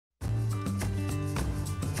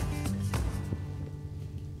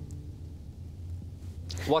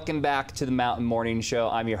Welcome back to the Mountain Morning Show.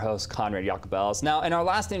 I'm your host, Conrad Jacobellis. Now, in our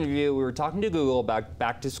last interview, we were talking to Google about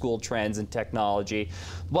back-to-school trends and technology.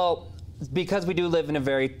 Well, because we do live in a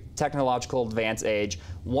very technological advanced age,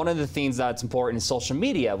 one of the things that's important is social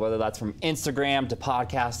media, whether that's from Instagram to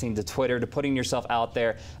podcasting to Twitter to putting yourself out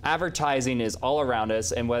there. Advertising is all around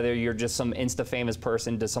us, and whether you're just some Insta-famous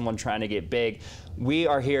person to someone trying to get big, we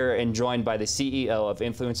are here and joined by the CEO of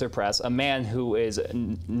Influencer Press, a man who is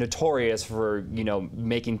notorious for, you know,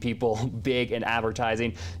 making people big in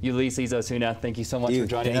advertising. Ulyses Osuna, thank you so much for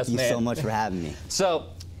joining us, man. Thank you so much for having me. So,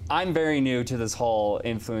 I'm very new to this whole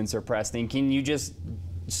Influencer Press thing. Can you just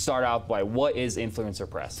start out by what is Influencer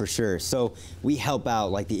Press? For sure. So we help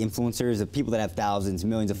out like the influencers, the people that have thousands,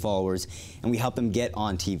 millions of followers, and we help them get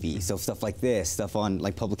on TV. So stuff like this, stuff on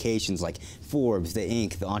like publications like Forbes, The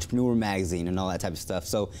Inc., The Entrepreneur Magazine, and all that type of stuff.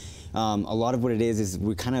 So a lot of what it is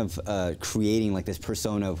we're kind of creating like this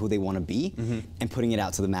persona of who they want to be and putting it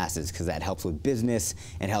out to the masses, because that helps with business,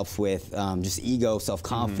 it helps with just ego,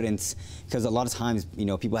 self-confidence, because a lot of times, you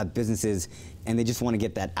know, people have businesses and they just want to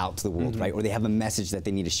get that out to the world, right? Or they have a message that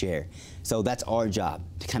they need to share. So that's our job,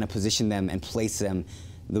 to kind of position them and place them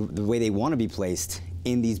the way they want to be placed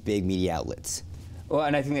in these big media outlets. Well,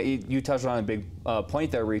 and I think that you touched on a big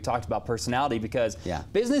point there where you talked about personality, because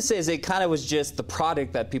businesses, it kind of was just the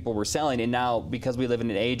product that people were selling, and now because we live in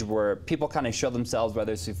an age where people kind of show themselves,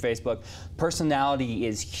 whether it's through Facebook, personality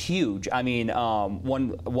is huge. I mean,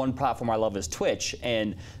 one platform I love is Twitch,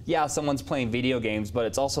 and yeah, someone's playing video games, but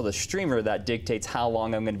it's also the streamer that dictates how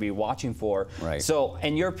long I'm going to be watching for. Right. So,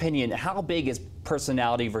 in your opinion, how big is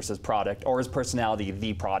personality versus product, or is personality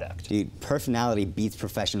the product? Dude, personality beats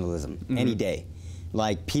professionalism any day.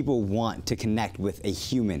 Like, people want to connect with a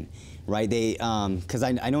human, right? They, because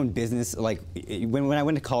I know in business, like when I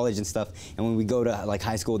went to college and stuff, and when we go to like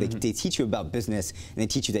high school, they teach you about business, and they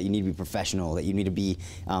teach you that you need to be professional, that you need to be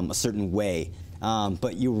a certain way.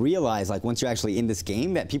 But you realize, like, once you're actually in this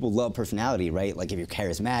game, that people love personality, right? Like, if you're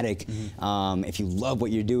charismatic, if you love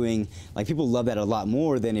what you're doing, like, people love that a lot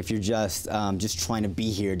more than if you're just trying to be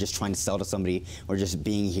here, just trying to sell to somebody, or just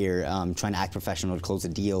being here, trying to act professional to close a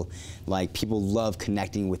deal. Like, people love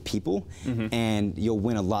connecting with people, and you'll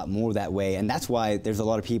win a lot more that way. And that's why there's a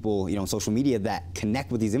lot of people, you know, on social media that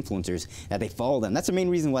connect with these influencers, that they follow them. That's the main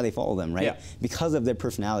reason why they follow them, right? Because of their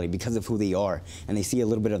personality, because of who they are, and they see a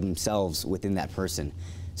little bit of themselves within that person.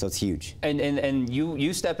 So it's huge. And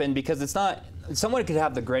you step in, because it's not, someone could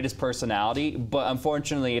have the greatest personality, but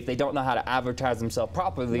unfortunately, if they don't know how to advertise themselves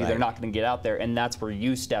properly, they're not going to get out there. And that's where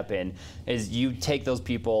you step in, is you take those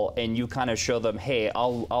people and you kind of show them, hey,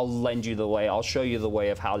 I'll lend you the way, I'll show you the way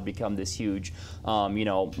of how to become this huge, you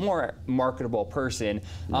know, more marketable person.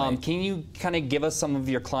 Can you kind of give us some of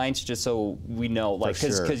your clients, just so we know, like,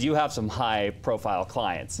 because you have some high profile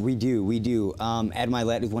clients. We do. Ed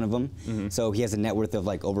Milet is one of them. So he has a net worth of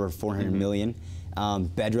like over 400 million.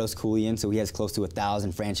 Bedros Keuilian, so he has close to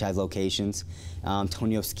 1,000 franchise locations.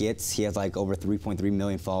 Tonio Skits, he has like over 3.3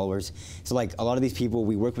 million followers. So like a lot of these people,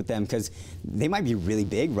 we work with them because they might be really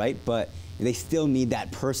big, right? But they still need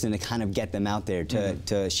that person to kind of get them out there,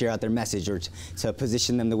 to share out their message, or to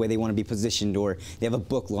position them the way they want to be positioned, or they have a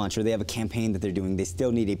book launch, or they have a campaign that they're doing. They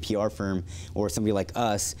still need a PR firm or somebody like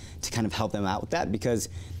us to kind of help them out with that, because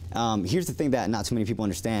here's the thing that not too many people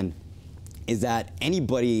understand, is that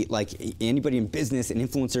anybody in business, an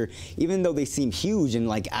influencer, even though they seem huge and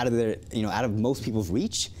like out of their, you know, out of most people's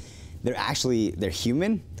reach, they're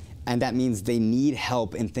human, and that means they need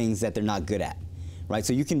help in things that they're not good at, right?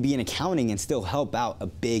 So you can be in accounting and still help out a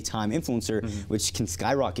big time influencer, which can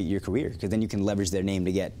skyrocket your career, because then you can leverage their name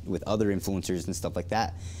to get with other influencers and stuff like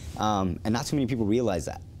that. And not too many people realize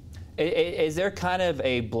that. Is there kind of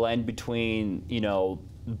a blend between, you know,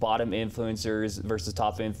 bottom influencers versus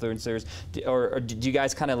top influencers, or do you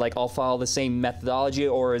guys kind of like all follow the same methodology,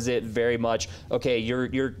 or is it very much, okay,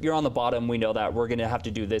 you're on the bottom, we know that, we're gonna have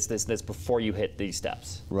to do this before you hit these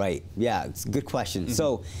steps? Right. Yeah, it's a good question.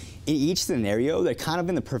 So in each scenario, they're kind of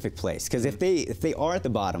in the perfect place, because if they are at the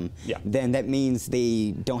bottom, then that means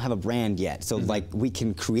they don't have a brand yet. So like, we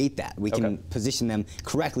can create that, we can position them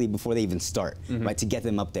correctly before they even start, right, to get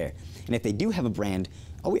them up there. And if they do have a brand,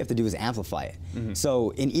 all we have to do is amplify it.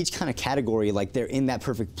 So in each kind of category, like, they're in that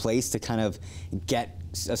perfect place to kind of get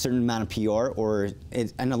a certain amount of PR,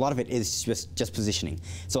 and a lot of it is just positioning.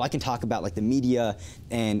 So I can talk about like the media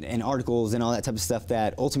and articles and all that type of stuff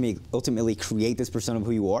that ultimately create this persona of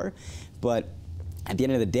who you are, but at the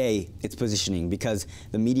end of the day, it's positioning, because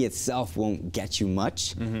the media itself won't get you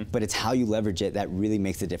much, but it's how you leverage it that really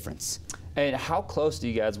makes a difference. And how close do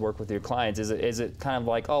you guys work with your clients? Is it kind of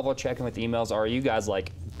like, oh, we'll check in with emails, or are you guys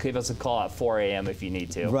like, give us a call at 4 a.m. if you need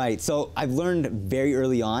to? Right. So I've learned very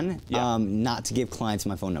early on not to give clients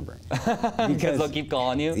my phone number. Because they'll keep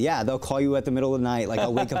calling you? Yeah, they'll call you at the middle of the night. Like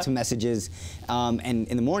I'll wake up to messages, and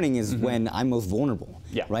in the morning is when I'm most vulnerable.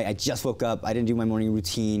 Yeah. Right. I just woke up. I didn't do my morning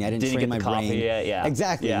routine. I didn't train my brain. Yet, yeah.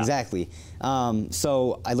 Exactly. Yeah. Exactly.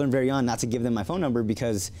 So I learned very on not to give them my phone number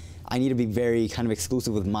because I need to be very kind of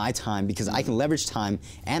exclusive with my time, because I can leverage time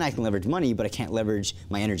and I can leverage money, but I can't leverage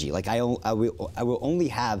my energy. Like I will only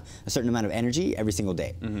have a certain amount of energy every single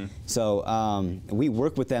day. So we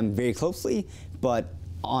work with them very closely, but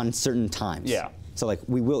on certain times. Yeah. So like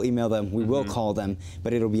we will email them, we will call them,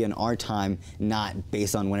 but it'll be in our time, not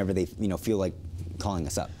based on whenever they feel like calling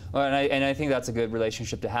us up. Well, and I think that's a good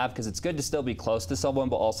relationship to have, because it's good to still be close to someone,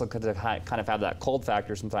 but also to kind of have that cold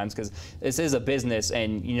factor sometimes, because this is a business,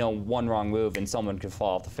 and one wrong move and someone could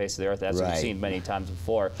fall off the face of the earth, as we've seen many times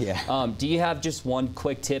before. Yeah. Do you have just one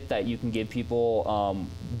quick tip that you can give people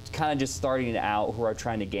kind of just starting out who are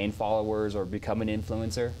trying to gain followers or become an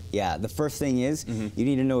influencer? Yeah, the first thing is you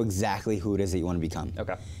need to know exactly who it is that you want to become.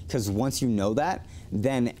 Okay. Because once you know that,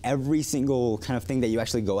 then every single kind of thing that you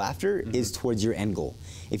actually go after is towards your end goal.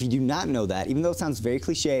 If you do not know that, even though it sounds very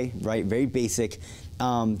cliche, right, very basic,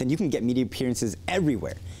 then you can get media appearances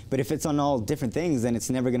everywhere. But if it's on all different things, then it's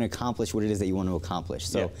never going to accomplish what it is that you want to accomplish.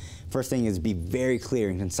 So first thing is be very clear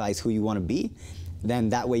and concise who you want to be. Then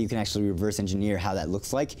that way you can actually reverse engineer how that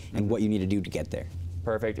looks like and what you need to do to get there.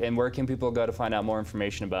 Perfect. And where can people go to find out more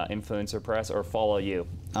information about Influencer Press or follow you?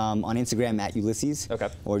 On Instagram at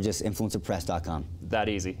Ulyses, or just influencerpress.com. That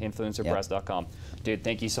easy, influencerpress.com. Dude,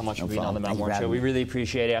 thank you so much for being on the Mount Morning Show. We really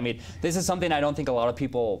appreciate it. I mean, this is something I don't think a lot of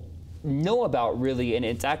people know about, really, and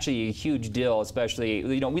it's actually a huge deal, especially,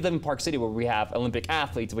 we live in Park City where we have Olympic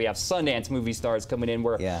athletes, we have Sundance movie stars coming in,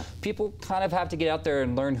 where people kind of have to get out there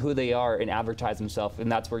and learn who they are and advertise themselves,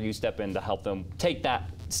 and that's where you step in to help them take that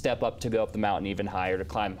step up to go up the mountain even higher, to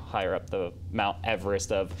climb higher up the Mount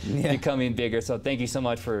Everest of becoming bigger. So thank you so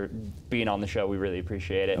much for being on the show. We really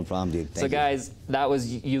appreciate it. No problem, dude. So guys, that was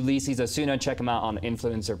Ulyses Osuna. Check him out on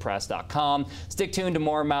influencerpress.com. Stick tuned to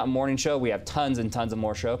more Mountain Morning Show. We have tons and tons of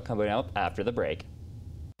more show coming up after the break.